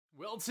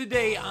Well,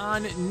 today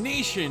on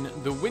Nation,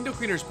 the Window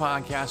Cleaners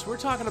podcast, we're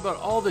talking about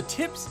all the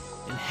tips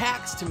and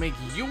hacks to make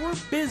your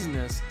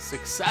business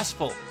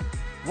successful.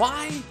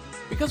 Why?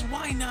 Because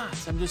why not?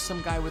 I'm just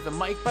some guy with a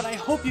mic, but I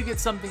hope you get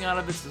something out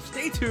of it, so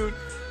stay tuned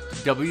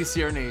to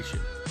WCR Nation.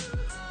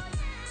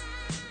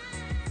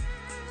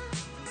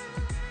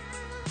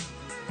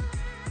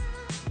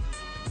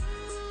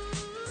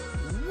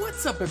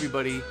 What's up,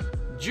 everybody?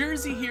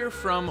 Jersey here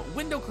from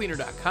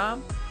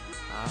windowcleaner.com,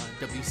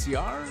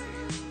 WCR, and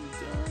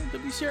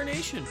WCR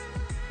Nation.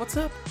 What's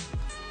up?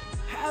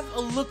 Have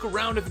a look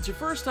around. If it's your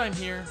first time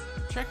here,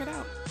 check it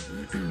out.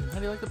 How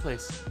do you like the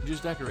place? You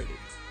just decorated.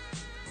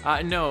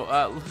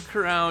 Look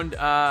around.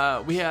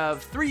 We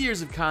have 3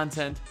 years of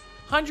content,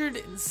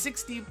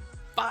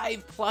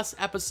 165 plus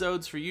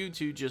episodes for you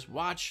to just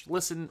watch,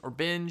 listen, or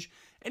binge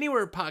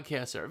anywhere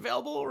podcasts are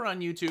available or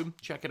on YouTube.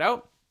 Check it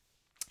out.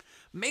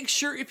 Make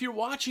sure if you're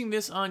watching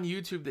this on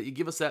YouTube that you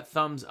give us that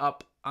thumbs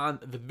up on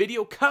the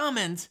video.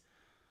 Comment,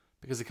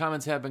 because the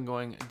comments have been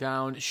going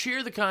down.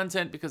 Share the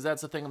content, because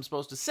that's the thing I'm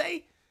supposed to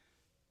say.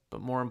 But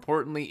more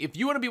importantly, if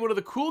you want to be one of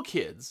the cool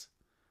kids,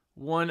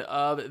 one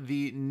of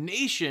the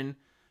nation,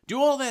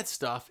 do all that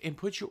stuff and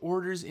put your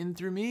orders in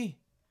through me.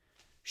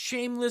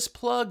 Shameless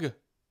plug.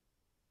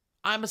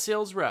 I'm a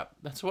sales rep.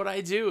 That's what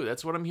I do.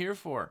 That's what I'm here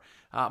for.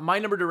 My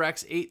number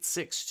direct's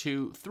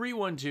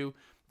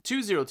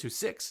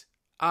 862-312-2026.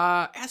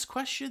 Ask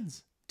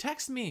questions.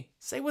 Text me.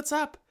 Say what's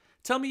up.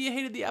 Tell me you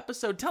hated the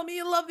episode. Tell me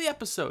you love the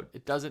episode.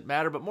 It doesn't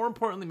matter, but more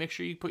importantly, make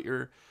sure you put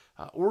your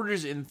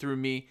orders in through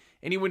me.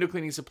 Any window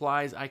cleaning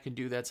supplies I can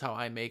do. That's how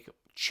I make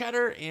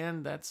cheddar,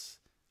 and that's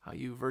how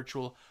you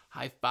virtual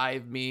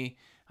high-five me,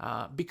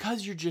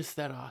 because you're just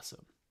that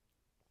awesome.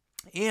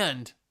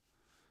 And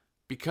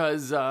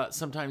because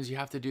sometimes you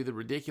have to do the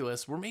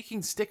ridiculous, we're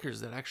making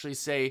stickers that actually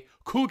say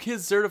Cool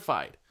Kids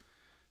Certified.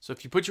 So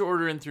if you put your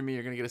order in through me,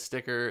 you're going to get a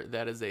sticker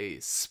that is a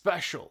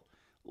special,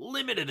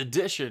 limited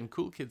edition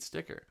Cool Kid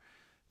sticker.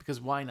 Because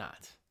why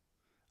not?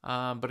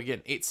 But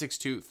again,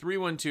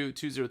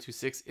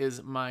 862-312-2026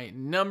 is my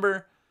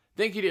number.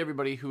 Thank you to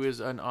everybody who is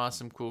an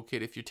awesome cool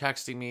kid. If you're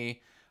texting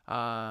me,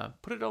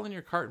 put it all in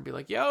your cart and be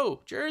like, yo,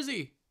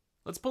 Jersey,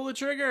 let's pull the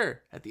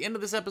trigger. At the end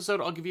of this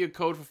episode, I'll give you a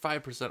code for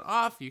 5%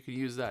 off. You can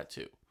use that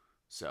too.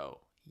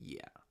 So,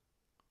 yeah.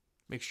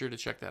 Make sure to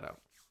check that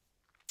out.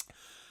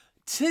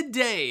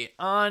 Today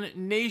on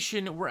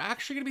Nation, we're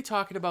actually going to be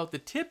talking about the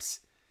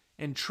tips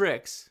and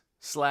tricks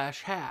 /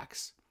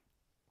 hacks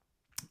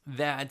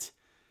that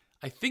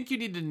I think you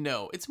need to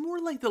know. It's more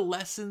like the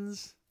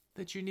lessons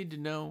that you need to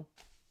know,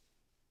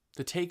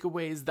 the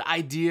takeaways, the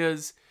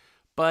ideas,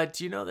 but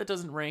that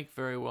doesn't rank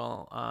very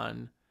well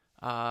on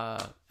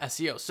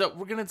SEO. So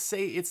we're going to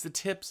say it's the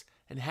tips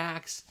and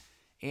hacks,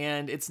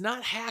 and it's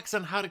not hacks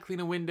on how to clean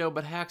a window,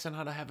 but hacks on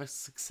how to have a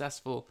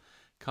successful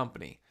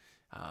company.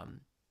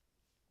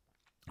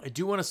 I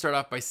do want to start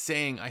off by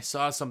saying I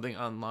saw something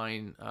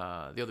online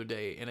the other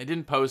day, and I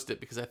didn't post it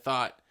because I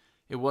thought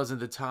it wasn't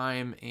the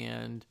time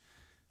and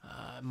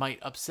it might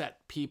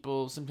upset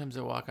people. Sometimes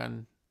I walk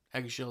on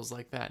eggshells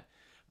like that.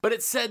 But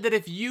it said that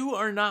if you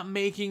are not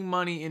making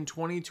money in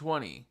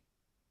 2020,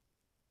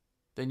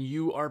 then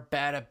you are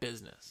bad at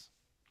business.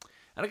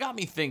 And it got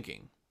me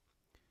thinking.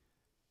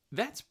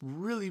 That's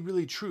really,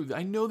 really true.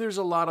 I know there's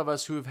a lot of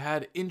us who have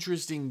had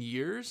interesting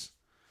years,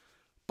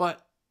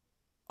 but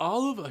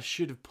all of us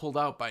should have pulled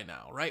out by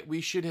now, right? We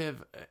should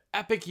have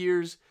epic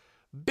years,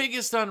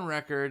 biggest on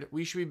record.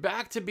 We should be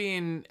back to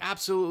being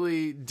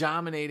absolutely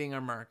dominating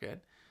our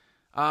market.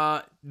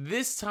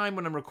 This time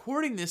when I'm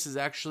recording this is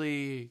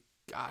actually,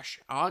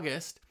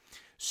 August.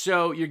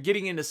 So you're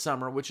getting into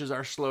summer, which is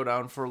our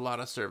slowdown for a lot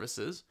of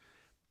services.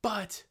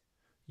 But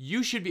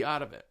you should be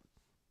out of it.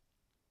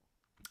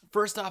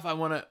 First off, I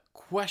want to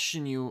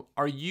question you.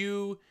 Are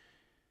you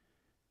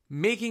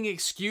making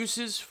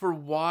excuses for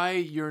why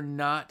you're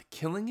not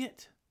killing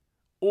it?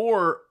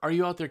 Or are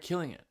you out there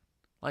killing it?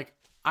 Like,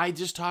 I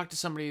just talked to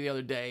somebody the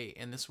other day,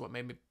 and this is what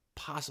made me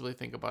possibly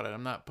think about it.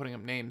 I'm not putting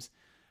up names.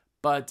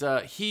 But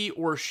he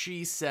or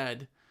she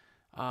said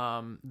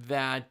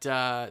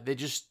that they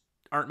just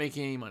aren't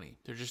making any money.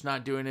 They're just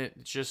not doing it.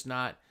 It's just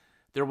not.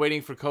 They're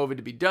waiting for COVID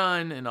to be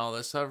done and all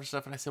this other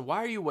stuff. And I said, why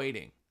are you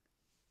waiting?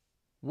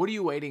 What are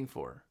you waiting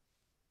for?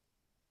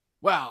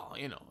 Well,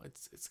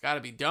 it's got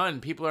to be done.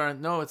 People are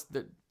no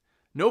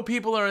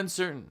people are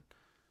uncertain.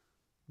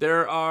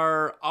 There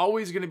are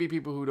always going to be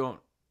people who don't,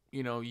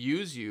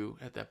 use you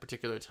at that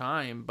particular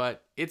time,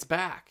 but it's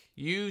back.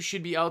 You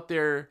should be out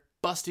there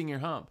busting your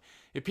hump.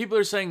 If people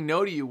are saying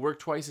no to you, work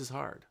twice as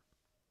hard.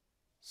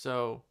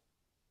 So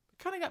it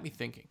kind of got me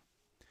thinking.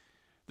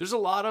 There's a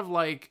lot of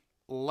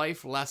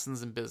life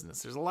lessons in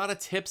business. There's a lot of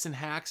tips and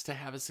hacks to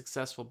have a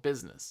successful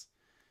business.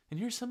 And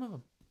here's some of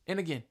them. And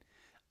again,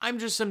 I'm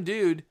just some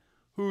dude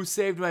who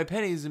saved my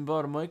pennies and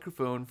bought a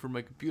microphone for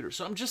my computer.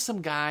 So I'm just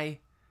some guy.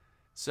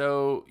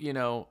 So,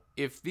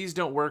 if these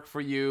don't work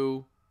for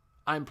you,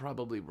 I'm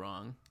probably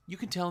wrong. You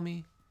can tell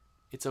me.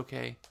 It's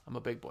okay. I'm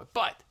a big boy.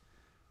 But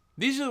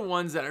these are the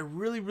ones that I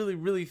really, really,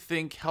 really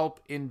think help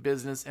in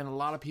business, and a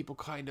lot of people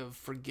kind of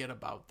forget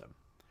about them.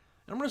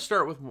 And I'm going to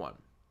start with one.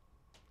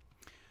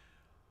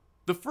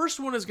 The first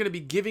one is going to be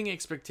giving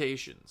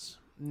expectations.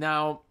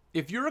 Now,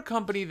 if you're a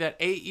company that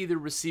either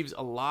receives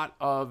a lot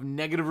of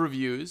negative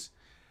reviews,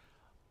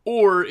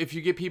 or if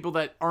you get people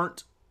that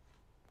aren't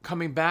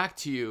coming back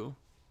to you,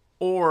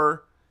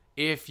 or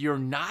if you're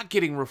not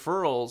getting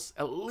referrals,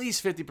 at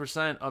least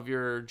 50% of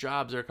your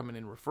jobs are coming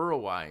in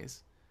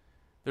referral-wise,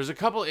 there's a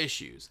couple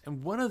issues.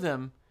 And one of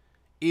them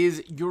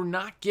is you're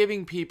not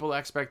giving people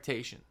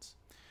expectations.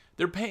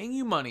 They're paying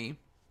you money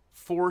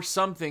for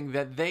something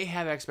that they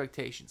have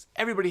expectations.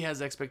 Everybody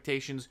has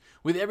expectations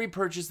with every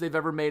purchase they've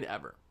ever made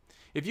ever.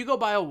 If you go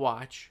buy a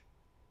watch,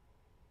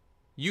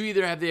 you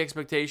either have the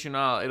expectation,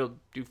 oh, it'll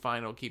do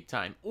fine, it'll keep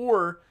time,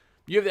 or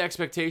you have the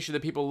expectation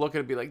that people look at it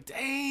and be like,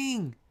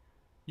 dang,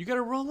 you got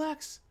a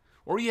Rolex?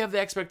 Or you have the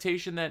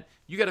expectation that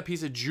you got a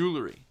piece of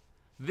jewelry.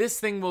 This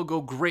thing will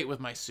go great with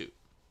my suit.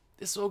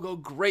 This will go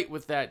great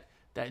with that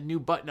new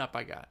button-up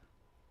I got.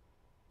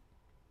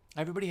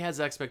 Everybody has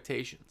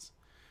expectations.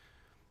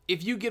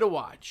 If you get a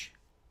watch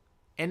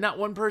and not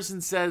one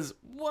person says,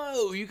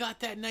 whoa, you got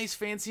that nice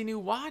fancy new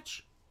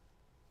watch,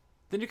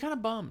 then you're kind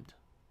of bummed.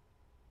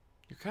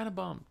 You're kind of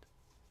bummed,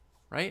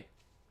 right?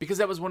 Because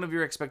that was one of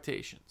your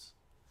expectations.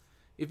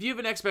 If you have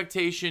an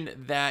expectation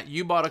that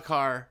you bought a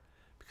car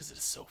because it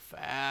is so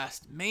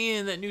fast,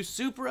 man, that new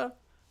Supra,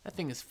 that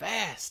thing is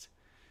fast.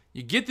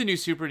 You get the new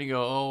Supra and you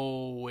go,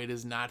 oh, it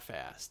is not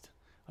fast.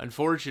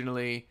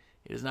 Unfortunately,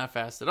 it is not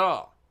fast at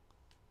all.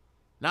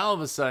 Now all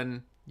of a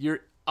sudden,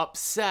 you're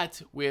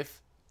upset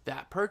with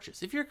that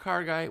purchase. If you're a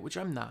car guy, which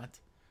I'm not,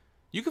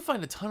 you can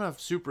find a ton of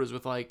Supras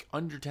with like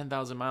under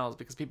 10,000 miles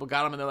because people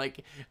got them and they're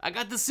like, I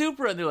got the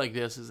Supra. And they're like,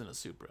 this isn't a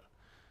Supra.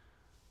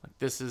 Like,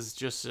 this is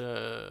just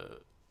a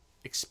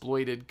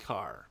exploited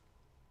car.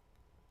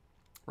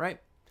 Right?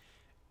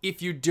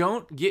 If you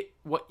don't get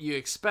what you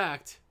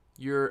expect,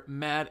 you're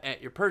mad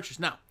at your purchase.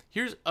 Now,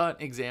 here's an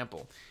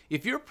example.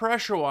 If you're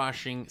pressure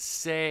washing,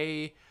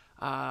 say,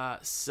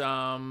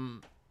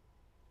 some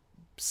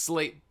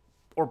slate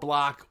or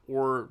block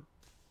or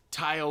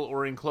tile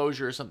or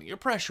enclosure or something, you're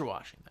pressure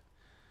washing that.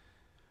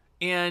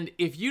 And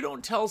if you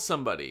don't tell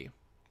somebody,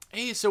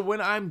 hey, so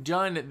when I'm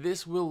done,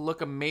 this will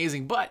look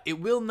amazing, but it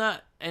will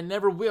not and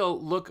never will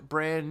look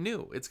brand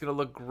new. It's going to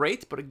look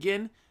great, but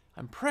again,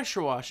 I'm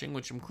pressure washing,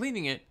 which I'm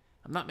cleaning it.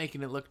 I'm not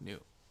making it look new.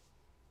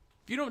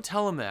 If you don't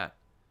tell them that,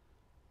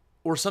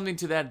 or something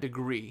to that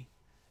degree,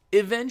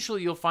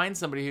 eventually you'll find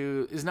somebody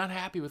who is not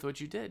happy with what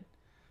you did.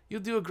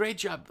 You'll do a great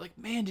job. Like,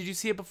 man, did you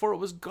see it before? It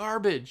was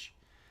garbage.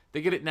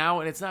 They get it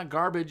now, and it's not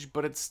garbage,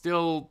 but it's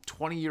still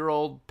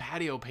 20-year-old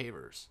patio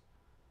pavers.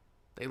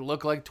 They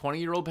look like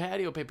 20-year-old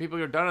patio pavers.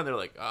 People are done, and they're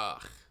like,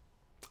 ugh,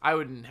 I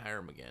wouldn't hire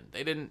them again.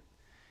 They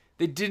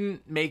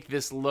didn't make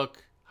this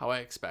look how I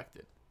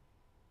expected,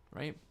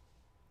 right?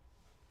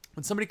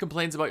 When somebody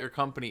complains about your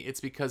company, it's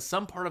because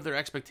some part of their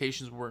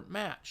expectations weren't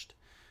matched.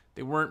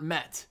 They weren't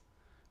met,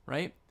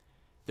 right?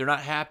 They're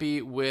not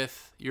happy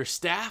with your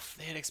staff.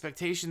 They had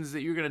expectations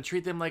that you're going to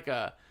treat them like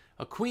a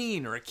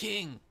queen or a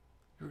king.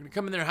 You're going to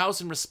come in their house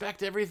and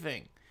respect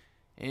everything.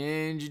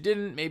 And you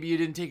didn't. Maybe you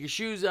didn't take your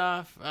shoes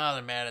off. Oh,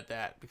 they're mad at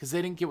that because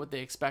they didn't get what they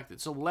expected.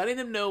 So letting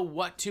them know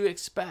what to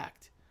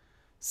expect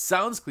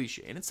sounds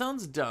cliche and it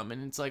sounds dumb.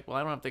 And it's like, well,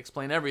 I don't have to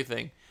explain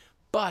everything.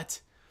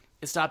 But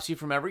it stops you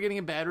from ever getting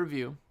a bad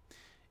review.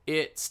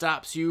 It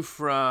stops you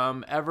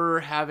from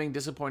ever having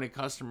disappointed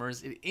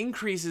customers. It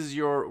increases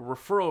your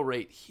referral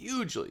rate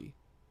hugely.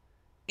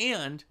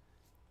 And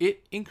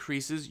it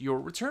increases your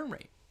return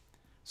rate.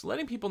 So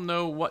letting people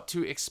know what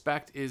to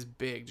expect is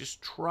big.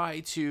 Just try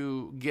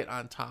to get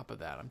on top of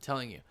that. I'm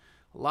telling you,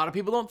 a lot of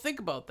people don't think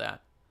about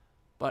that,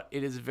 but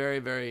it is very,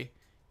 very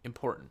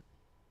important.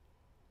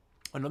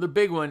 Another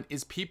big one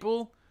is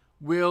people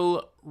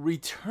will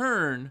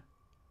return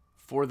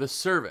for the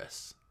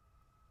service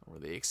or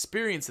the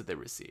experience that they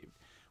received.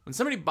 When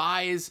somebody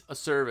buys a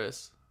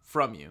service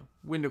from you,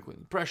 window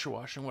cleaning, pressure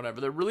washing, whatever,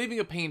 they're relieving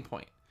a pain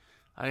point.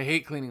 I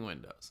hate cleaning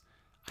windows.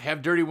 I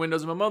have dirty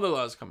windows and my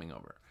mother-in-law's coming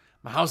over.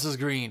 My house is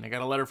green. I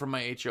got a letter from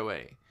my HOA.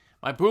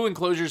 My pool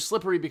enclosure is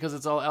slippery because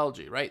it's all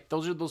algae, right?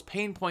 Those are those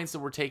pain points that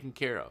we're taking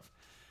care of.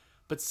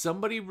 But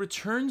somebody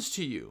returns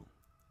to you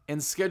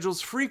and schedules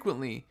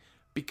frequently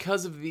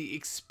because of the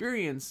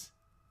experience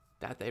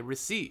that they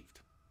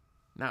received.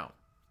 Now,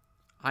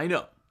 I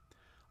know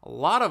a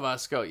lot of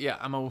us go, yeah,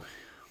 I'm a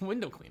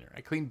window cleaner. I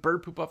clean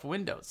bird poop off of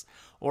windows.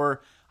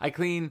 Or I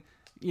clean,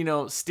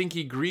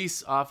 stinky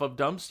grease off of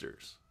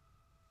dumpsters.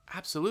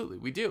 Absolutely,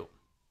 we do.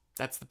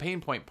 That's the pain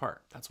point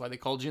part. That's why they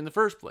called you in the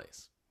first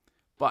place.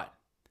 But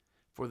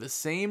for the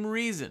same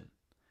reason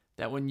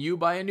that when you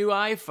buy a new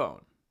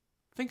iPhone,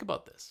 think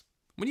about this.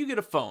 When you get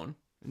a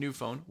new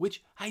phone,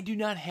 which I do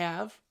not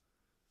have,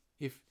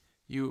 if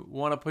you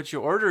want to put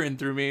your order in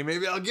through me,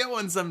 maybe I'll get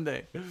one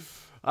someday.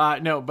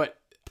 No, but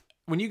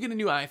when you get a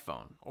new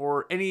iPhone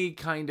or any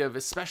kind of,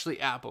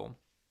 especially Apple,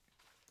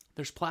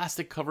 there's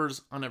plastic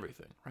covers on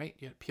everything, right?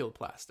 You got to peel the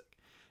plastic.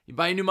 You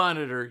buy a new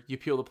monitor, you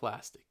peel the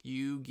plastic.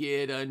 You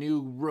get a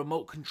new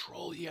remote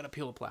control, you got to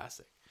peel the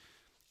plastic.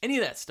 Any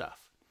of that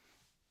stuff.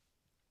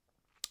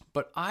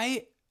 But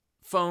I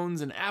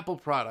phones and Apple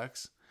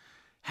products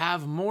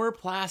have more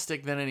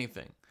plastic than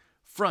anything.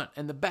 Front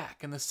and the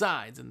back and the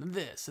sides and the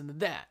this and the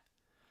that.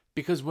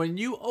 Because when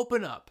you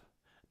open up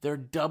their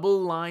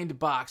double-lined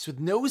box with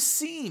no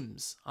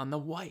seams on the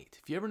white,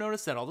 if you ever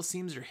notice that all the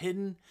seams are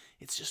hidden,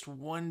 it's just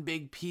one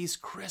big piece,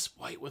 crisp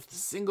white with a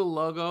single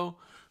logo.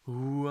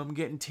 Ooh, I'm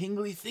getting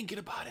tingly thinking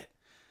about it.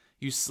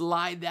 You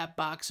slide that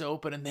box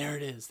open and there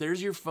it is.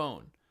 There's your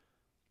phone,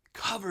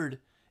 covered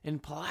in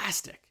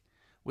plastic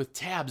with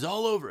tabs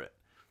all over it.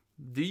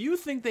 Do you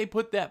think they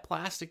put that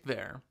plastic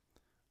there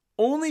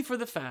only for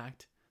the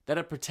fact that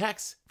it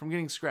protects from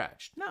getting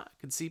scratched? No, I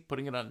could see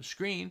putting it on the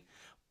screen,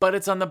 but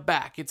it's on the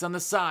back, it's on the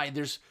side.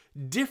 There's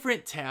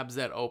different tabs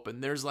that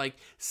open. There's like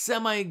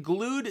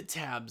semi-glued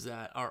tabs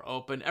that are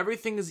open.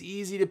 Everything is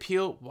easy to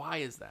peel. Why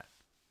is that?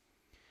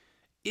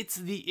 It's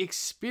the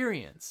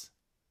experience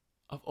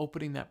of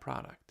opening that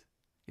product.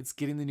 It's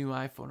getting the new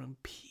iPhone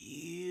and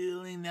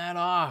peeling that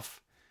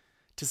off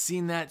to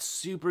seeing that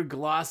super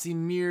glossy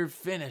mirror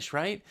finish,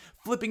 right?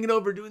 Flipping it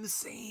over, doing the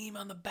same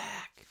on the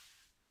back.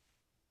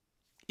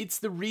 It's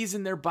the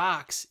reason their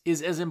box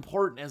is as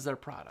important as their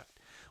product.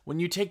 When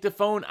you take the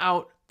phone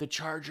out, the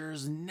charger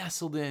is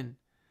nestled in. And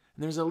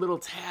there's a little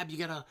tab. You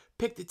gotta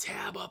pick the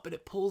tab up and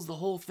it pulls the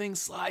whole thing,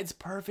 slides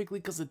perfectly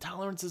because the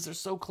tolerances are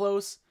so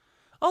close.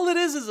 All it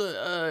is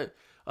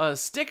a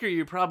sticker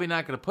you're probably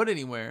not gonna put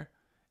anywhere.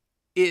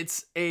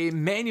 It's a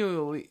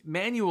manual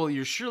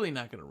you're surely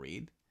not gonna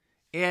read.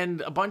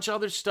 And a bunch of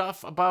other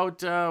stuff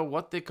about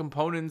what the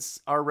components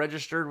are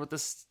registered with the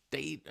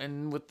state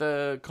and with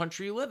the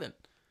country you live in.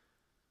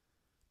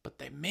 But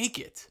they make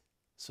it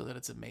so that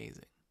it's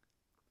amazing.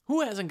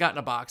 Who hasn't gotten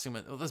a box and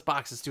went, oh, this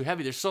box is too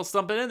heavy. There's still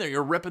something in there.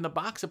 You're ripping the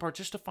box apart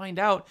just to find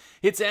out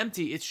it's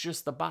empty. It's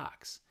just the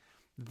box.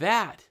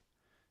 That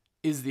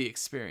is the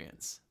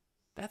experience.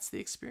 That's the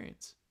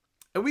experience.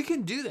 And we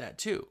can do that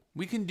too.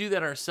 We can do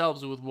that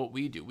ourselves with what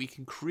we do. We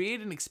can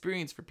create an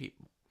experience for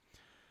people.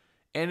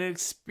 And an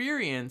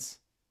experience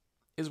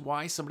is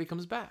why somebody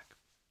comes back.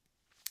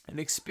 An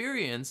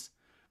experience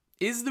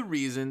is the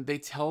reason they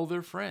tell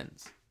their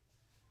friends.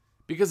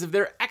 Because if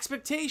their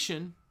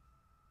expectation,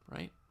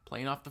 right,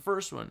 playing off the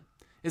first one,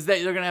 is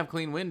that they're going to have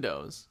clean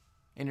windows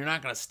and you're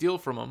not going to steal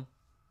from them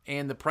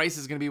and the price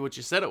is going to be what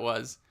you said it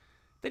was,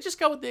 they just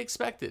got what they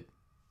expected.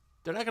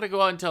 They're not going to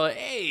go out and tell,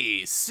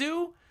 hey,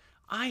 Sue,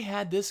 I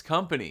had this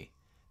company.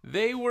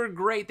 They were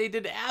great. They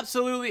did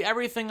absolutely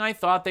everything I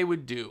thought they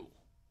would do.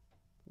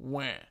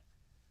 Wah.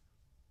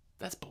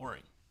 That's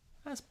boring.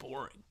 That's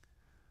boring.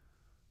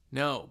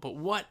 No, but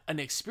what an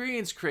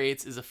experience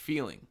creates is a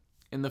feeling.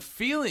 And the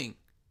feeling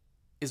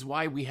is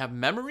why we have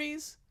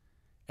memories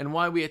and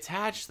why we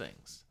attach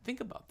things. Think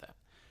about that.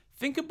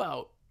 Think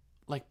about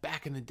like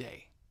back in the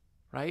day,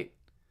 right?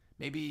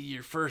 Maybe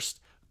your first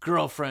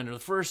girlfriend or the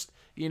first,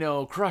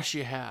 crush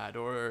you had,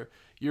 or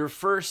your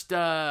first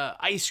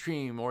ice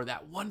cream, or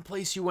that one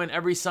place you went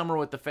every summer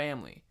with the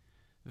family.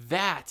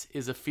 That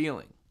is a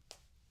feeling.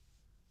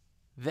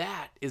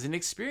 That is an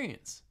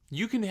experience.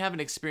 You can have an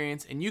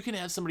experience and you can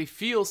have somebody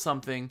feel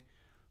something,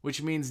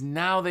 which means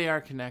now they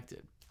are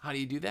connected. How do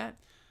you do that?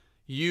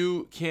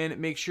 You can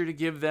make sure to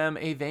give them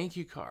a thank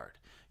you card.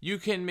 You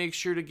can make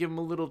sure to give them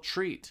a little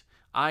treat.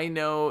 I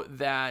know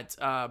that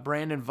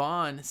Brandon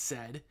Vaughn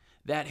said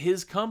that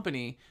his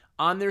company,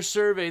 on their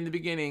survey in the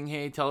beginning,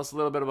 hey, tell us a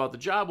little bit about the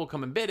job, we'll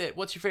come and bid it.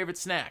 What's your favorite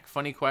snack?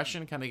 Funny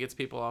question, kind of gets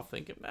people off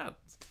thinking,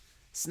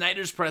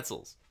 Snyder's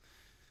Pretzels.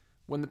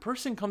 When the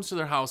person comes to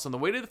their house, on the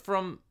way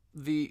from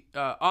the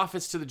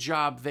office to the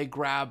job, they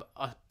grab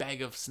a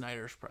bag of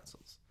Snyder's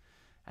Pretzels.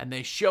 And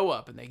they show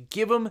up and they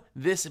give them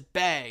this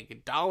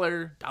bag,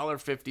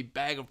 $1.50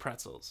 bag of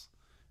pretzels.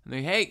 And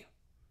they, hey,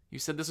 you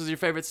said this was your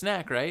favorite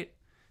snack, right?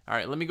 All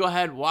right, let me go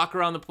ahead, walk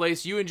around the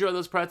place. You enjoy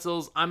those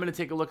pretzels. I'm going to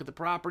take a look at the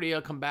property.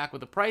 I'll come back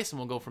with a price and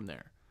we'll go from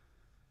there.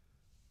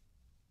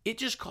 It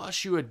just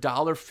costs you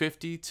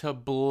 $1.50 to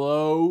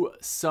blow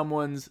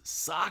someone's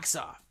socks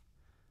off.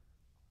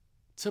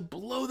 To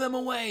blow them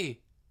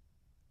away.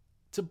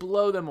 To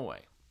blow them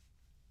away.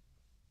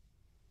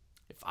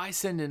 If I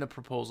send in a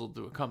proposal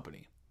to a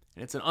company,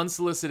 and it's an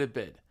unsolicited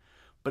bid,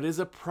 but it's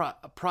a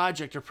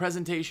project or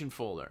presentation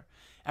folder,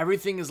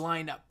 everything is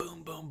lined up,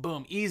 boom, boom,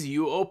 boom, easy.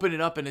 You open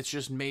it up and it's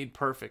just made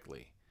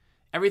perfectly.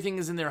 Everything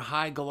is in there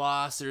high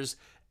gloss. There's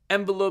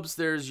envelopes.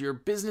 There's your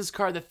business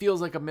card that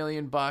feels like $1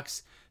 million.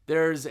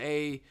 There's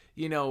a,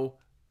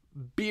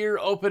 beer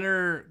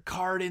opener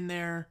card in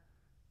there.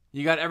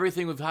 You got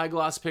everything with high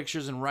gloss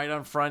pictures, and right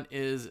on front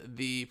is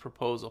the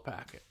proposal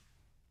packet.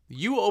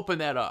 You open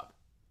that up.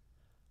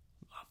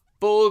 A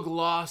full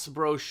gloss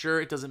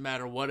brochure. It doesn't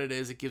matter what it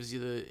is. It gives you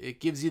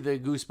the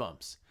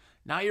goosebumps.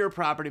 Now you're a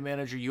property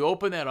manager. You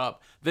open that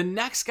up. The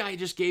next guy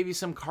just gave you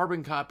some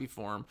carbon copy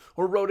form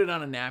or wrote it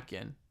on a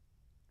napkin,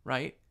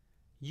 right?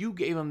 You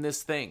gave him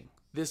this thing,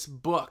 this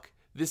book,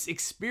 this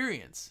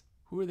experience.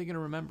 Who are they going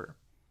to remember?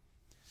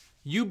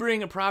 You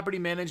bring a property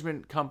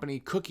management company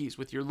cookies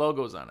with your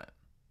logos on it.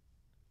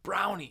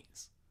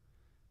 Brownies.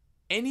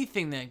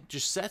 Anything that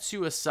just sets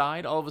you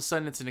aside, all of a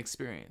sudden it's an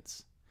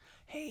experience.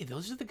 hey,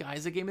 those are the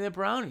guys that gave me the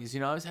brownies.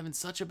 I was having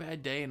such a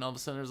bad day, and all of a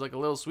sudden there's like a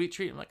little sweet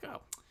treat. I'm like, oh,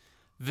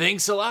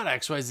 thanks a lot,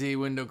 XYZ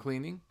Window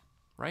Cleaning,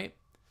 right?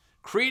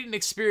 Create an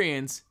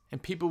experience,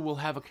 and people will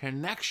have a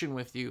connection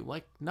with you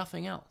like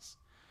nothing else.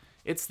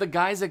 It's the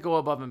guys that go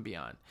above and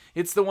beyond.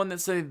 It's the one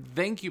that said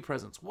thank you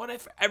presents. What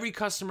if every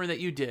customer that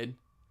you did,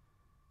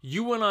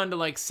 you went on to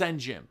like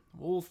Senjim?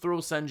 We'll throw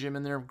Senjim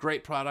in there.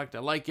 Great product. I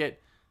like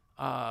it.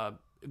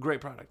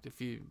 Great product.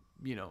 If you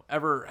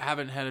ever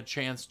haven't had a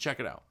chance, check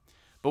it out.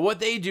 But what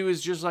they do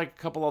is just like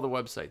a couple other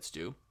websites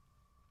do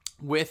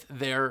with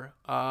their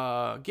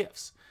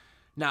gifts.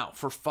 Now,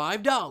 for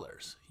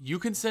 $5, you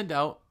can send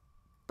out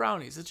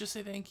brownies that just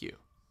say thank you.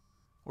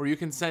 Or you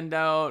can send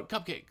out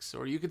cupcakes,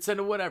 or you could send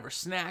a whatever,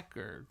 snack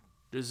or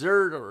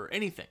dessert or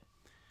anything.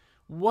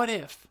 What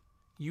if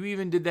you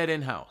even did that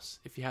in-house,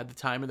 if you had the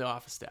time of the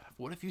office staff?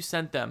 What if you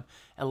sent them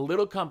a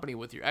little company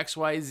with your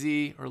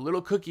XYZ or a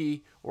little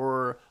cookie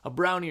or a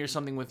brownie or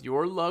something with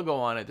your logo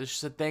on it that just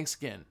said, thanks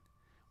again.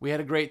 We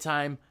had a great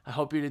time. I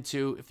hope you did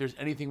too. If there's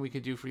anything we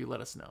could do for you, let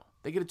us know.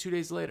 They get it 2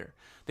 days later.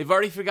 They've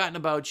already forgotten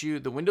about you.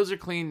 The windows are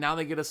clean. Now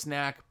they get a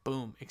snack.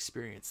 Boom,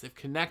 experience. They've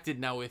connected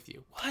now with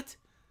you. What?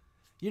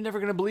 You're never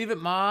going to believe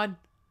it, Mod.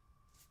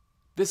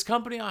 This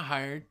company I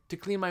hired to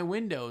clean my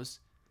windows,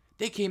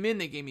 they came in,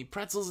 they gave me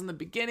pretzels in the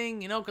beginning,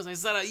 because I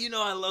said,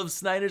 I love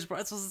Snyder's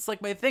pretzels. It's like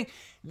my thing.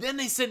 Then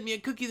they sent me a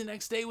cookie the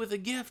next day with a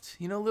gift,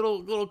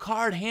 little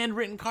card,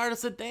 handwritten card. I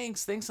said,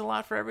 thanks a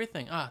lot for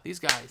everything. These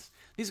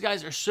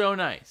guys are so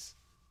nice.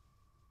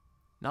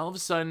 Now all of a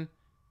sudden,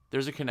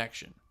 there's a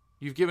connection.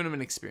 You've given them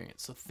an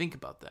experience. So think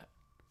about that.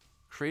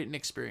 Create an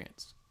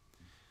experience.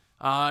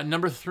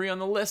 Number 3 on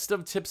the list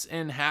of tips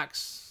and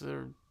hacks,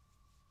 or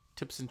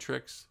tips and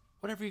tricks,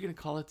 whatever you're going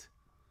to call it,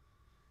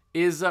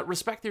 is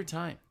respect their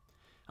time.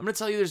 I'm going to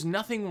tell you there's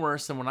nothing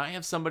worse than when I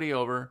have somebody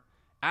over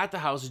at the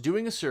house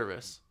doing a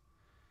service,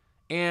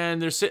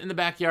 and they're sitting in the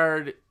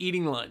backyard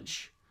eating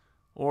lunch,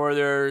 or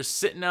they're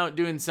sitting out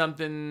doing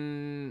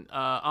something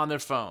on their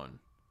phone,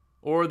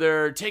 or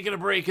they're taking a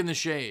break in the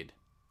shade.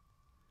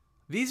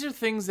 These are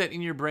things that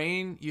in your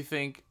brain you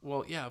think,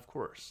 well, yeah, of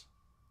course.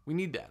 We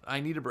need that. I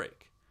need a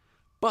break.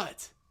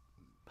 But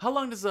how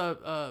long does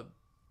a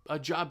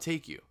job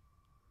take you?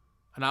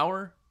 An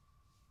hour?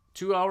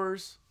 2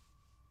 hours?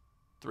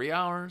 3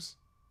 hours?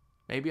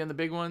 Maybe on the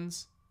big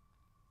ones?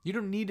 You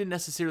don't need to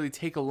necessarily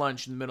take a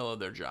lunch in the middle of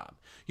their job.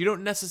 You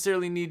don't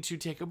necessarily need to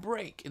take a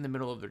break in the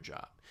middle of their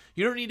job.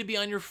 You don't need to be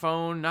on your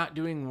phone, not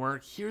doing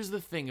work. Here's the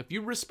thing. If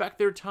you respect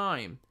their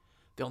time,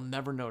 they'll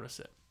never notice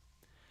it.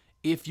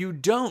 If you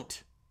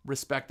don't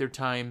respect their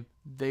time,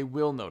 they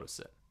will notice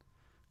it.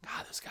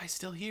 God, this guy's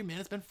still here, man.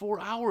 It's been 4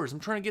 hours. I'm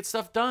trying to get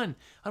stuff done.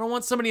 I don't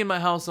want somebody in my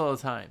house all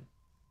the time,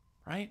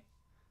 right?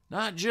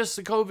 Not just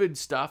the COVID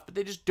stuff, but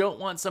they just don't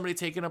want somebody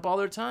taking up all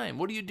their time.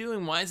 What are you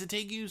doing? Why does it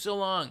take you so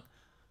long?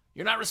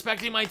 You're not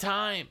respecting my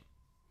time.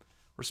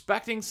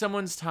 Respecting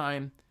someone's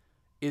time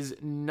is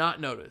not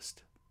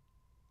noticed.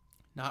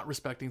 Not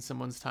respecting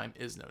someone's time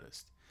is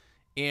noticed.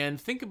 And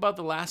think about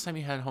the last time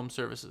you had home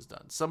services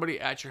done. Somebody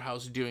at your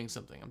house doing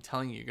something. I'm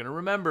telling you, you're going to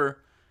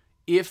remember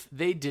if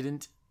they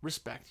didn't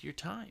respect your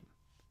time.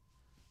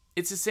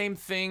 It's the same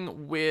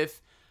thing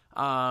with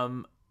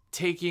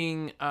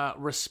taking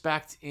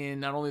respect in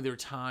not only their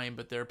time,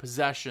 but their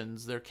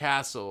possessions, their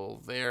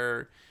castle,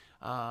 their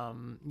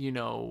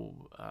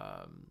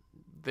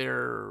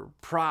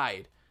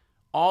pride.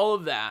 All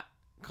of that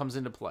comes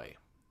into play.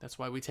 That's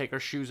why we take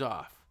our shoes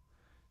off.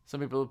 Some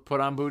people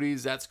put on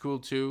booties. That's cool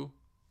too.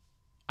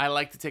 I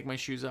like to take my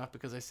shoes off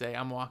because I say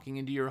I'm walking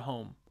into your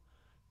home.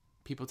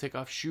 People take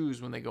off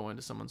shoes when they go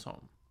into someone's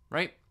home,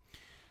 right?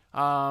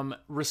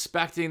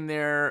 Respecting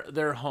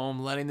their home,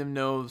 letting them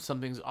know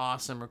something's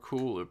awesome or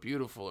cool or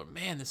beautiful or,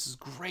 man, this is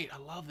great. I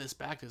love this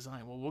back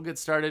design. Well, we'll get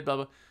started, blah,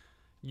 blah.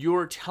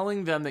 You're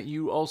telling them that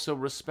you also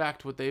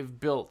respect what they've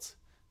built,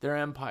 their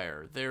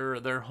empire,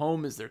 their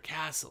home is their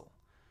castle.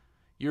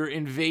 You're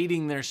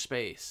invading their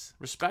space,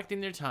 respecting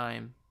their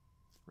time,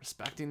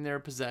 respecting their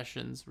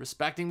possessions,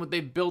 respecting what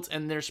they've built,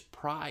 and their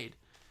pride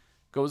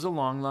goes a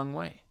long, long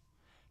way.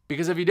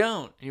 Because if you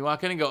don't, and you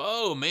walk in and go,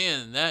 oh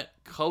man, that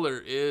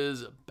color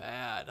is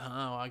bad.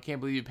 Huh? I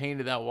can't believe you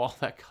painted that wall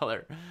that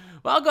color.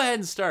 Well, I'll go ahead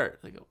and start.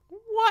 They go,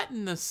 what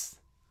in this,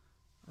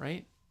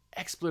 right?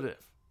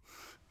 Expletive.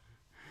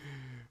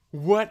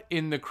 What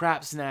in the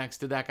crap snacks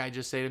did that guy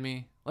just say to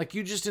me? Like,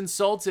 you just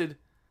insulted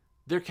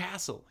their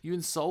castle. You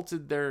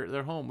insulted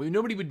their home.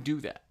 Nobody would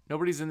do that.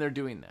 Nobody's in there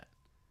doing that.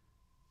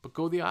 But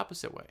go the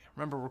opposite way.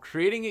 Remember, we're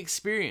creating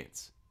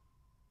experience.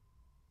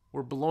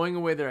 We're blowing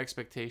away their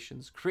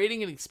expectations,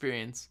 creating an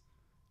experience,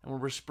 and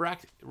we're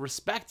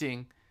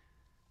respecting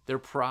their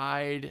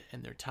pride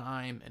and their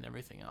time and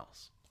everything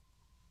else.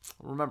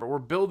 Remember, we're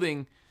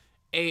building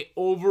an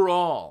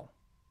overall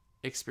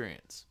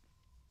experience.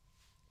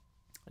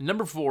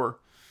 Number 4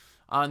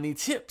 on the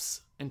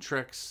tips and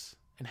tricks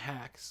and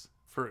hacks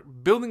for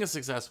building a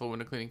successful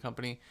window cleaning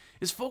company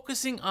is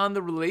focusing on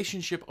the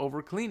relationship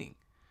over cleaning.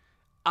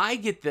 I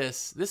get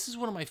this. This is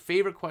one of my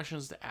favorite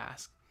questions to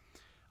ask.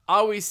 I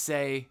always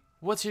say,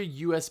 what's your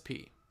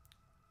USP?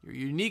 Your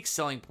unique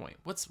selling point.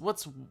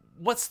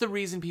 What's the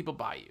reason people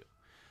buy you?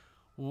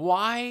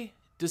 Why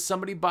does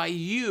somebody buy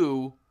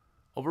you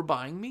over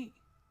buying me?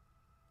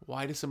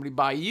 Why does somebody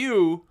buy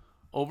you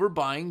over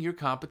buying your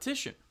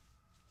competition?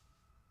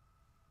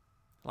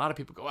 A lot of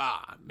people go,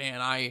 man,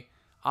 I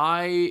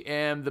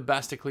am the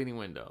best at cleaning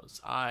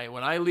windows.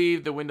 When I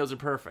leave, the windows are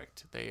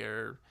perfect. They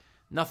are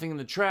nothing in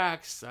the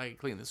tracks. I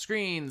clean the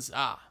screens.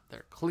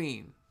 They're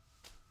clean.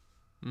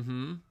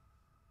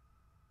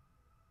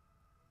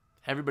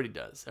 Everybody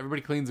does.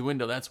 Everybody cleans a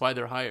window. That's why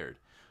they're hired.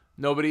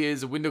 Nobody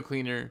is a window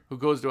cleaner who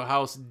goes to a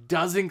house,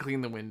 doesn't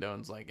clean the window,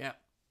 and is like, yeah,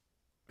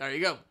 there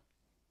you go.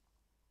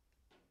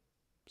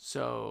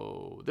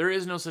 So there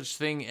is no such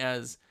thing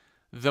as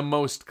the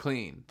most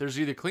clean. There's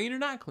either clean or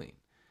not clean.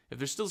 If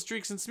there's still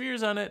streaks and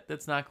smears on it,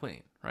 that's not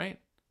clean, right?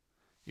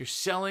 You're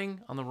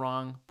selling on the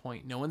wrong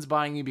point. No one's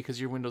buying you because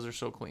your windows are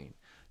so clean.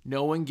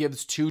 No one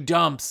gives two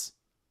dumps,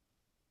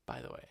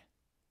 by the way.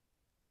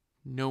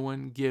 No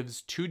one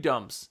gives two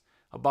dumps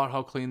about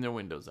how clean their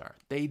windows are.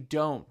 They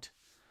don't.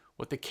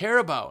 What they care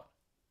about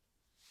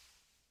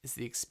is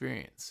the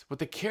experience. What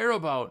they care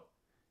about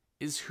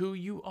is who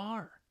you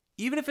are.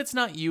 Even if it's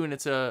not you and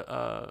it's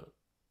a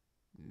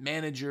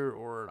manager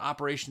or an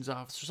operations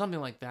officer or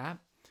something like that,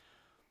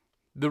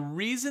 the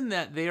reason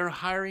that they are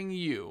hiring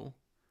you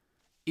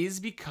is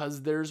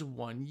because there's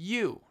one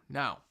you.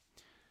 Now,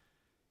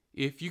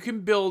 if you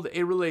can build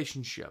a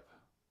relationship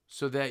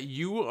so that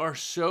you are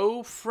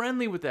so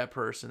friendly with that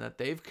person that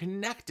they've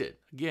connected,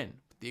 again,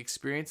 with the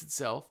experience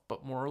itself,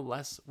 but more or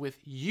less with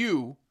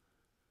you,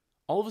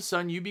 all of a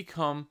sudden you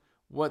become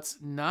what's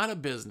not a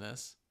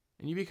business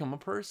and you become a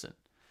person.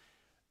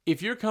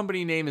 If your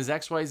company name is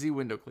XYZ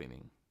Window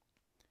Cleaning,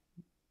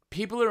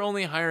 people are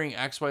only hiring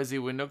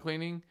XYZ Window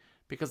Cleaning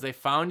because they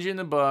found you in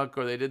the book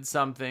or they did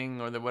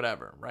something or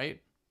whatever,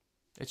 right?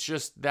 It's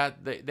just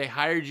that they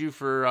hired you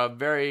for a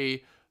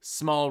very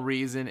small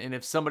reason, and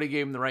if somebody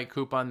gave them the right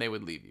coupon, they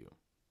would leave you.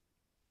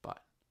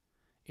 But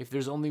if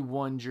there's only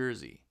one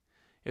jersey,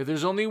 if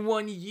there's only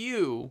one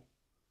you,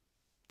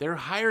 they're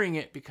hiring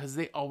it because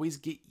they always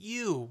get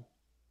you.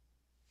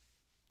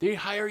 They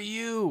hire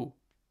you.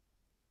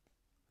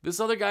 This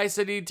other guy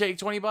said he'd take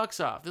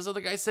 $20 off. This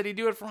other guy said he'd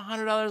do it for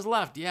 $100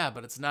 left. Yeah,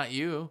 but it's not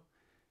you.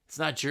 It's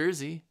not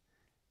Jersey.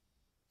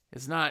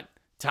 It's not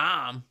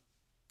Tom.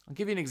 I'll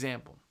give you an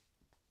example.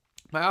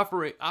 My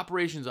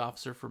operations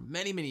officer for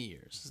many, many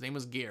years, his name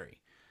was Gary.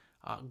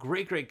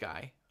 Great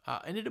guy.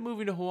 Ended up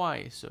moving to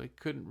Hawaii, so he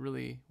couldn't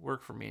really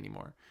work for me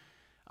anymore.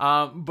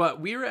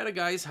 But we were at a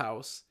guy's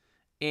house,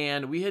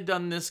 and we had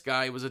done this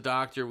guy, was a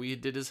doctor. We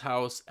did his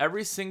house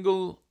every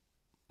single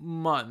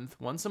month,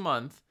 once a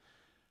month,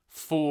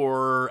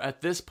 for,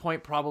 at this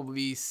point,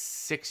 probably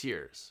 6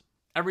 years.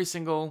 Every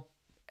single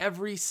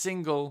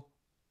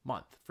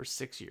month for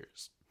 6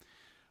 years.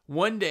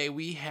 One day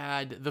we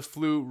had the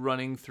flu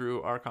running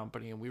through our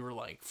company and we were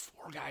like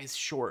 4 guys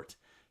short.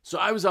 So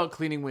I was out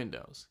cleaning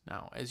windows.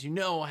 Now, as you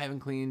know, I haven't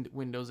cleaned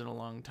windows in a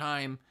long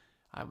time.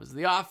 I was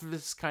the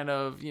office kind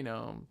of,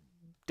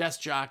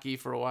 desk jockey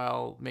for a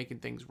while, making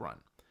things run.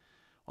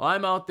 Well,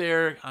 I'm out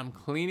there, I'm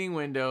cleaning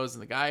windows,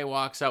 and the guy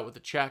walks out with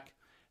a check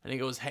and he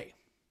goes, "Hey,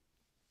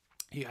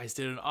 you guys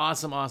did an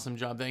awesome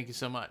job. Thank you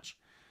so much."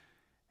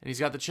 And he's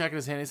got the check in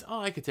his hand. He's, "Oh,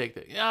 I could take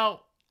that.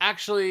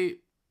 Actually,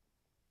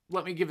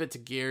 let me give it to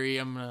Gary.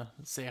 I'm going to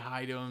say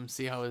hi to him,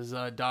 see how his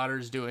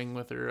daughter's doing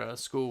with her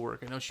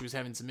schoolwork. I know she was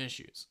having some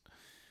issues."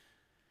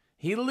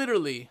 He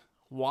literally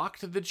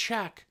walked the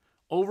check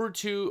over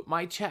to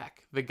my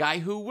tech, the guy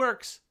who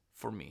works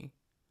for me,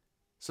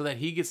 so that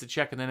he gets the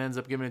check and then ends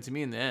up giving it to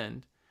me in the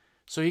end,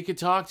 so he could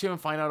talk to him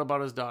and find out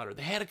about his daughter.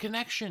 They had a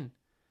connection.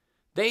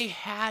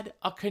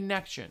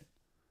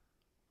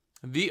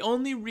 The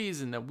only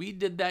reason that we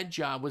did that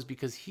job was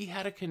because he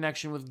had a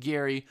connection with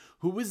Gary,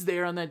 who was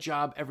there on that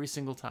job every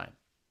single time.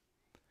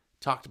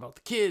 Talked about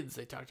the kids,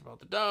 they talked about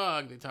the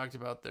dog, they talked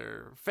about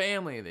their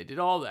family, they did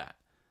all that.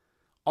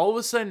 All of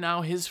a sudden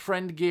now his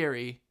friend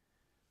Gary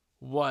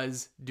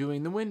was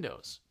doing the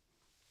windows.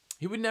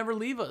 He would never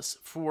leave us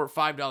for a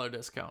 $5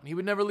 discount. He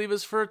would never leave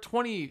us for a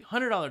 $20,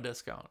 $100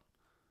 discount.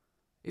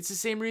 It's the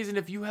same reason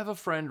if you have a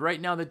friend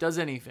right now that does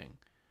anything,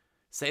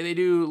 say they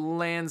do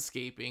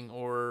landscaping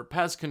or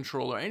pest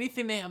control or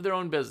anything, they have their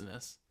own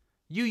business,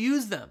 you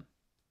use them.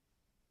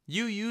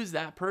 You use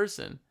that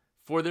person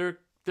for their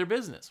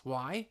business.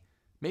 Why?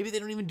 Maybe they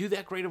don't even do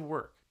that great of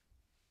work.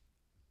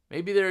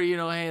 Maybe they're,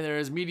 hey, they're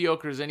as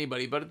mediocre as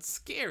anybody, but it's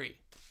scary.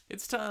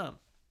 It's Tom.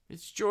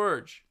 It's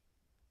George.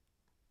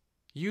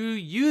 You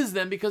use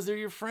them because they're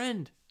your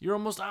friend. You're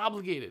almost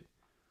obligated.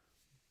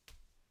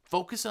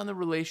 Focus on the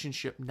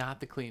relationship, not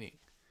the cleaning.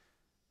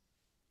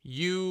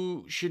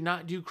 You should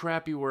not do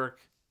crappy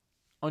work.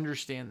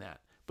 Understand that.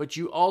 But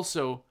you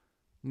also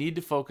need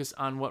to focus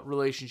on what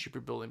relationship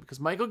you're building. Because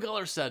Michael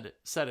Geller said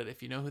it,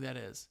 if you know who that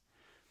is.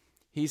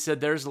 He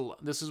said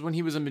this is when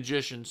he was a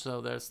magician,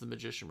 so that's the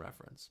magician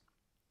reference.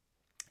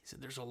 He said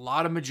there's a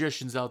lot of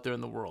magicians out there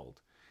in the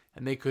world,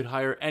 and they could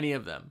hire any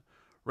of them,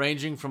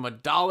 ranging from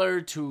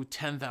 $1 to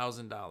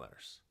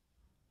 $10,000.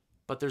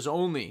 But there's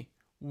only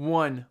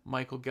one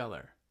Michael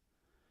Geller.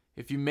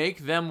 if you make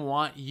them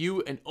want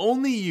you and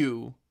only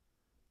you,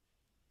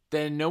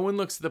 then no one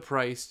looks at the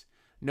price.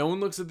 No one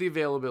looks at the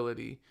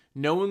availability.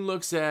 No one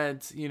looks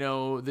at,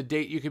 the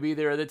date you could be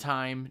there at the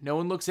time. No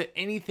one looks at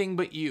anything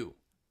but you.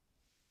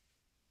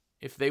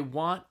 If they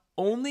want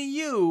only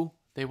you,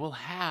 they will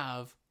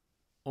have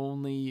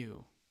only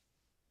you.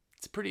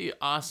 It's a pretty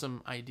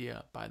awesome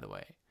idea, by the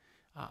way.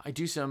 I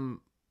do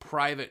some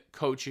private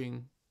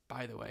coaching,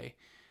 by the way.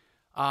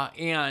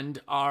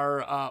 And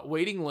our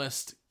waiting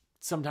list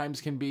sometimes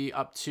can be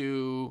up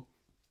to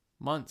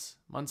months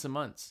and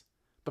months.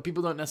 But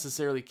people don't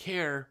necessarily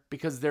care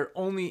because they're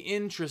only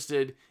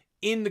interested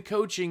in the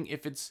coaching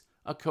if it's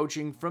a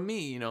coaching from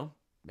me,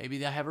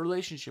 Maybe I have a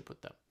relationship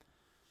with them.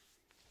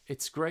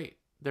 It's great.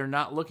 They're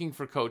not looking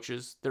for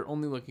coaches. They're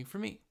only looking for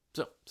me.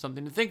 So,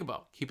 something to think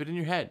about. Keep it in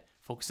your head.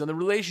 Focus on the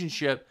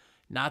relationship,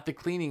 not the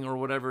cleaning or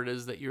whatever it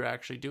is that you're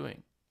actually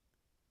doing.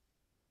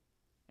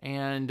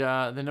 And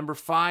the number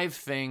 5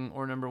 thing,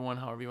 or number 1,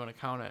 however you want to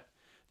count it,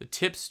 the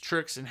tips,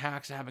 tricks, and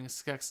hacks of having a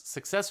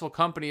successful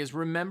company is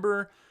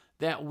remember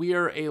that we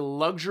are a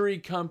luxury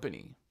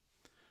company,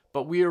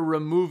 but we are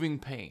removing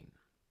pain.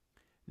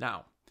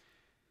 Now,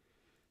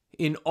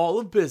 in all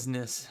of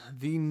business,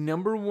 the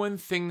number 1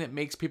 thing that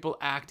makes people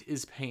act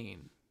is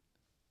pain.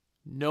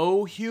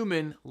 No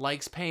human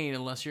likes pain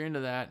unless you're into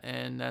that,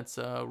 and that's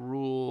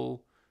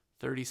rule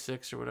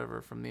 36 or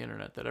whatever from the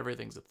internet, that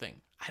everything's a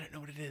thing. I don't know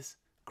what it is.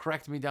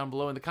 Correct me down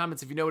below in the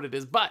comments if you know what it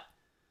is, but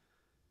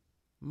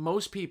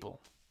most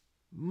people,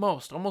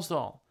 almost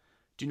all,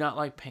 do not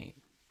like pain,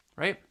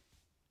 right?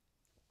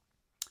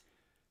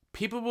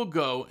 People will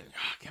go,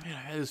 I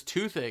had this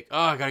toothache.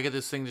 I got to get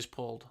this thing just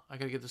pulled. I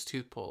got to get this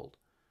tooth pulled,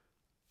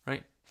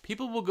 right?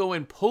 People will go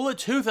and pull a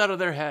tooth out of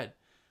their head,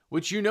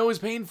 which is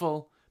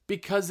painful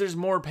because there's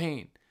more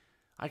pain.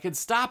 I could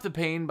stop the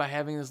pain by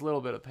having this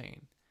little bit of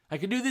pain. I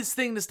could do this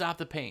thing to stop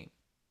the pain,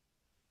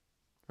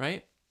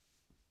 right?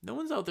 No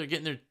one's out there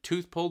getting their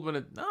tooth pulled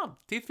when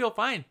teeth feel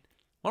fine.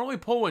 Why don't we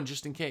pull one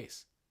just in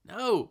case?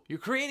 No, you're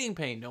creating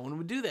pain. No one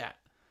would do that.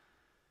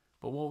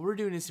 But what we're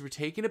doing is we're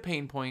taking a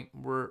pain point,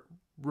 we're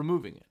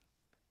removing it.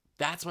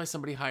 That's why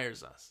somebody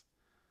hires us.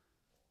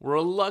 We're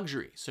a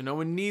luxury, so no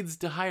one needs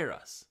to hire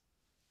us,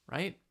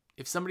 right?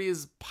 If somebody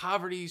is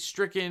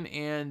poverty-stricken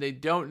and they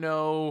don't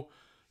know,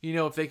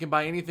 if they can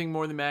buy anything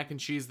more than mac and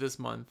cheese this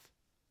month,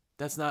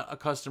 that's not a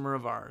customer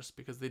of ours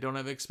because they don't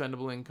have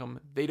expendable income.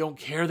 They don't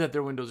care that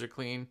their windows are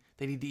clean.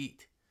 They need to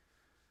eat.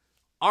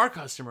 Our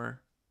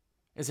customer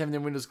is having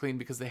their windows clean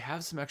because they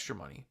have some extra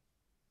money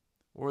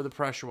or the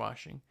pressure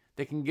washing.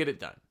 They can get it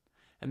done.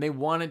 And they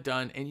want it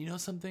done. And you know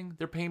something?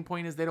 Their pain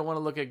point is they don't want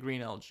to look at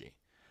green algae.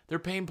 Their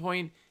pain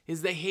point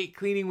is they hate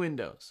cleaning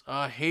windows.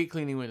 I hate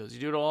cleaning windows.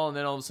 You do it all, and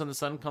then all of a sudden the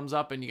sun comes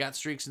up and you got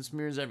streaks and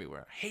smears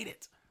everywhere. I hate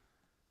it.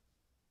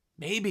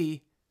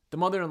 Maybe the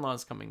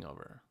mother-in-law's coming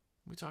over.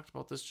 We talked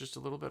about this just a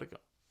little bit ago,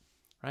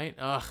 right?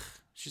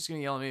 She's going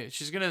to yell at me.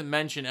 She's going to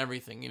mention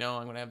everything.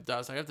 I'm going to have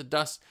dust. I have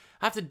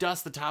to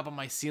dust the top of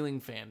my ceiling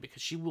fan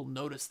because she will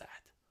notice that,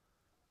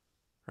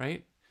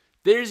 right?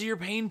 There's your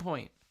pain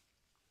point.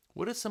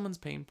 What is someone's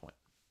pain point?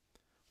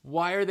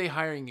 Why are they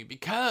hiring you?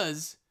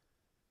 Because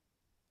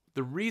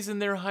the reason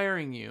they're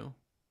hiring you,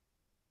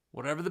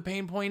 whatever the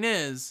pain point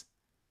is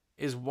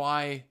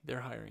why they're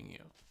hiring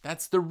you.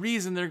 That's the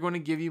reason they're going to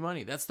give you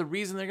money. That's the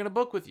reason they're going to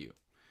book with you.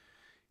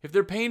 If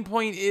their pain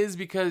point is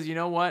because, you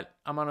know what,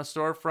 I'm on a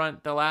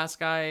storefront, the last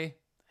guy,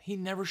 he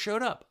never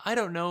showed up. I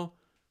don't know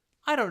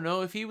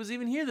if he was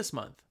even here this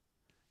month.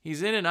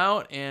 He's in and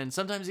out, and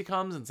sometimes he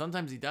comes and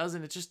sometimes he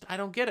doesn't. It's just, I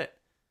don't get it.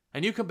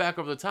 And you come back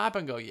over the top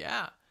and go,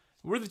 yeah,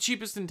 we're the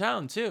cheapest in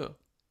town too.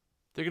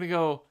 They're going to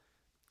go,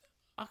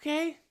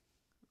 okay,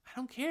 I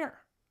don't care.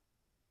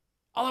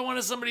 All I want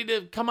is somebody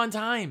to come on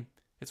time.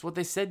 It's what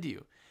they said to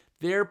you.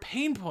 Their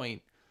pain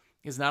point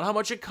is not how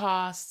much it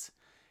costs.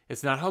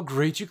 It's not how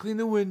great you clean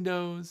the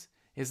windows.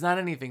 It's not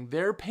anything.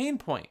 Their pain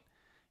point,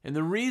 and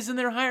the reason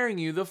they're hiring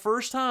you the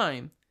first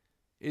time,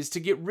 is to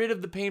get rid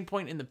of the pain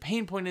point. And the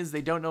pain point is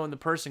they don't know when the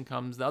person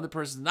comes. The other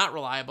person's not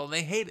reliable, and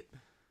they hate it.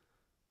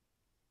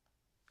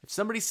 If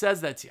somebody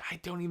says that to you, I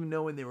don't even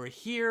know when they were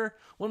here.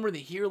 When were they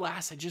here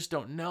last? I just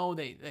don't know.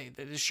 They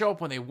just show up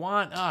when they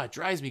want. It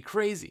drives me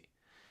crazy.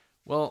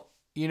 Well,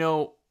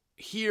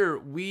 here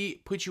we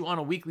put you on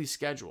a weekly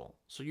schedule.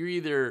 So you're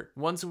either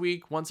once a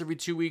week, once every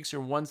 2 weeks,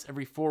 or once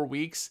every 4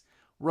 weeks,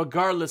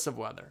 regardless of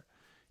weather.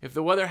 If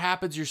the weather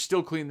happens, you're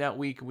still clean that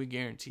week, and we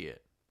guarantee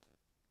it.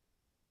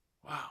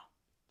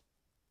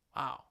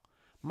 Wow.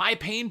 My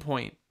pain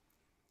point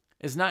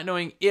is not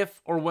knowing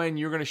if or when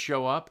you're going to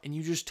show up, and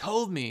you just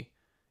told me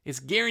it's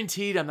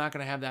guaranteed I'm not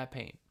going to have that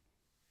pain.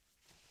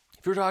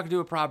 If you're talking to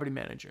a property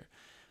manager,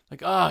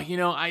 like, I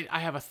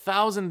have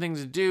 1,000 things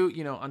to do.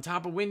 On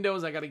top of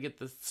windows, I got to get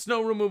the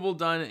snow removal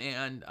done,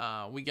 and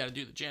we got to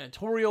do the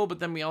janitorial, but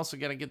then we also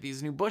got to get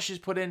these new bushes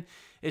put in.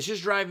 It's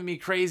just driving me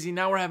crazy.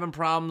 Now we're having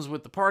problems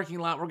with the parking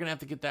lot. We're going to have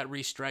to get that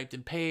restriped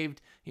and paved.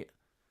 Yeah.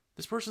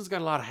 This person's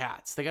got a lot of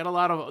hats.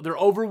 They're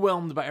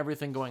overwhelmed by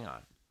everything going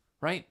on,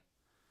 right?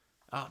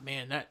 Oh,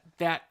 man,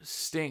 that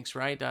stinks,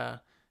 right?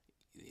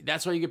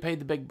 That's why you get paid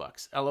the big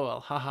bucks. LOL.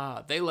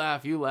 Haha. They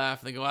laugh, you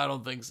laugh. They go, I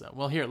don't think so.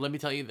 Well, here, let me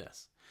tell you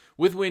this.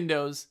 With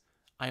Windows,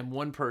 I am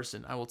one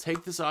person. I will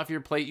take this off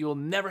your plate. You will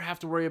never have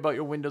to worry about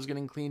your windows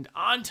getting cleaned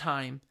on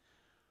time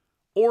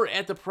or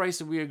at the price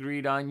that we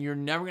agreed on. You're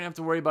never going to have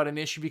to worry about an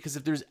issue, because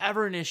if there's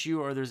ever an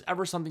issue or there's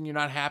ever something you're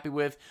not happy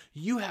with,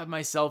 you have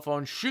my cell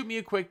phone. Shoot me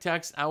a quick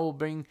text. I will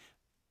bring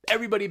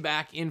everybody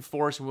back in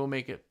force and we'll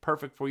make it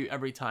perfect for you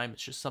every time.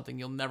 It's just something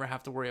you'll never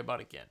have to worry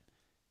about again.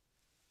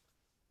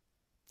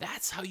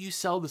 That's how you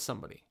sell to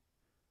somebody.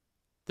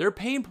 Their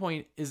pain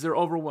point is they're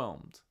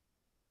overwhelmed.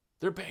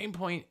 Their pain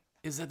point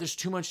is that there's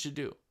too much to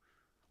do.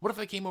 What if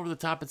I came over the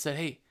top and said,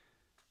 hey,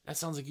 that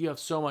sounds like you have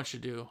so much to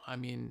do. I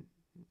mean,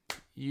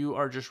 you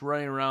are just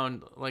running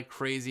around like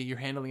crazy. You're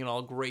handling it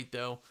all great,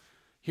 though.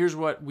 Here's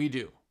what we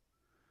do.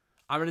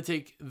 I'm going to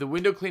take the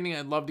window cleaning.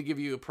 I'd love to give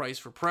you a price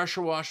for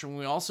pressure washing.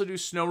 We also do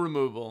snow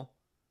removal.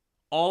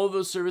 All of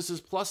those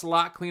services plus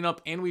lot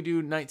cleanup, and we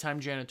do nighttime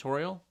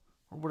janitorial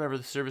or whatever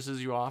the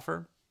services you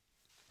offer.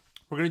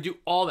 We're going to do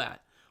all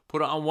that.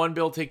 Put it on one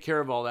bill, take care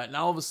of all that.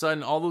 Now all of a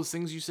sudden, all those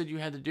things you said you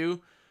had to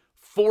do,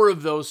 4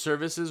 of those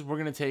services, we're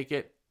going to take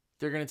it.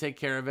 They're going to take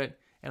care of it.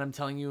 And I'm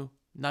telling you,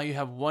 now you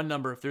have one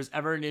number. If there's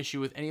ever an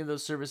issue with any of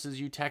those services,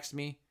 you text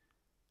me,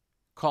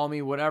 call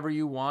me, whatever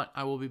you want.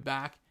 I will be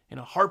back in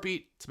a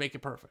heartbeat to make it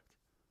perfect.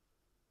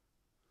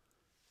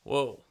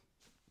 Whoa.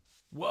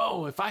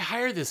 If I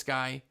hire this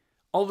guy,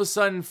 all of a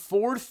sudden,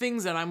 4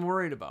 things that I'm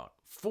worried about.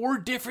 4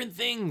 different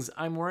things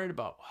I'm worried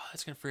about. Wow,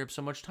 that's going to free up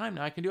so much time.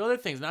 Now I can do other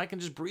things. Now I can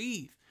just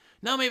breathe.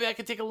 Now maybe I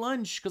can take a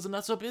lunch because I'm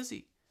not so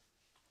busy.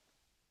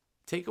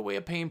 Take away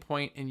a pain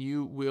point and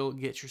you will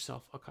get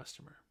yourself a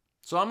customer.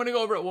 So I'm going to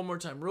go over it one more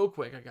time real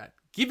quick. I got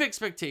give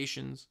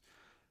expectations,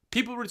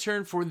 people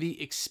return for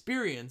the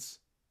experience,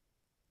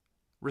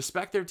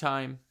 respect their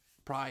time,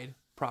 pride,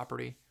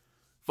 property,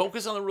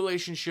 focus on the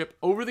relationship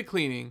over the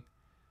cleaning,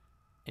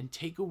 and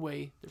take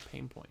away their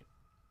pain point.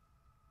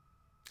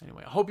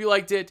 Anyway, I hope you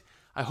liked it.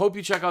 I hope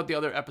you check out the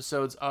other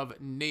episodes of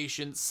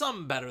Nation,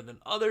 some better than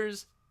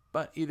others,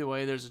 but either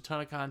way, there's a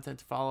ton of content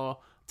to follow, a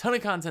ton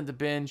of content to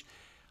binge.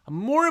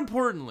 More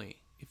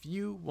importantly, if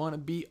you want to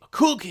be a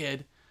cool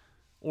kid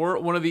or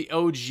one of the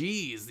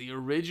OGs, the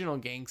original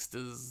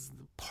gangsters,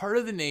 part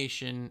of the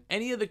Nation,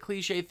 any of the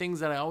cliche things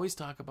that I always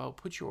talk about,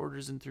 put your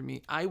orders in through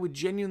me. I would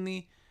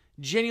genuinely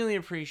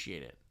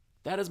appreciate it.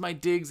 That is my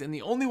digs, and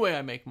the only way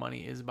I make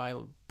money is by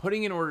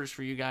putting in orders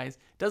for you guys.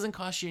 It doesn't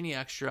cost you any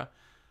extra.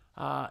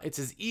 It's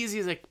as easy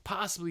as I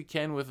possibly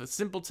can with a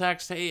simple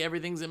text. Hey,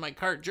 everything's in my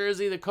cart,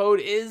 Jersey. The code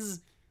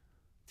is...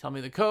 Tell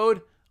me the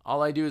code.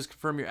 All I do is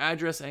confirm your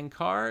address and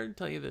card,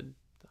 tell you the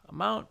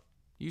amount.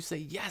 You say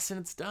yes, and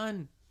it's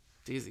done.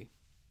 It's easy.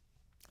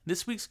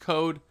 This week's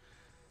code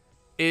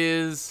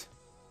is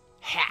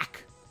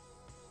hack.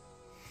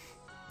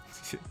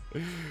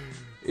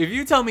 If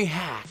you tell me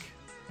hack,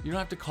 you don't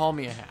have to call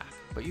me a hack.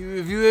 But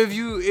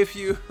if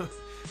you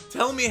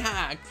tell me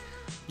hack,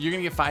 you're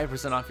going to get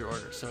 5% off your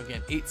order. So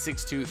again,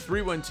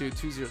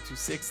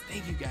 862-312-2026.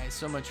 Thank you guys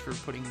so much for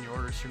putting in your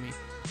orders for me.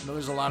 I know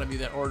there's a lot of you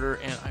that order,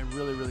 and I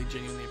really, really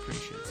genuinely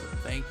appreciate it. So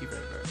thank you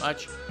very, very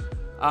much.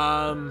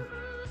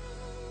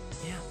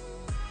 Yeah,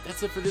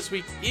 that's it for this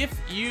week. If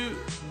you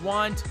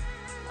want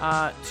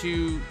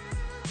to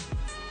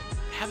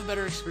have a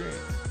better experience,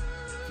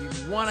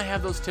 if you want to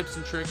have those tips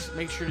and tricks,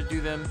 make sure to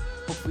do them.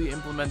 Hopefully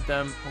implement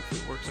them.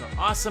 Hopefully it works out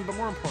awesome. But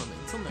more importantly,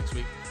 until next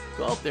week,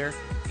 go out there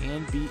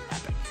and be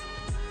epic.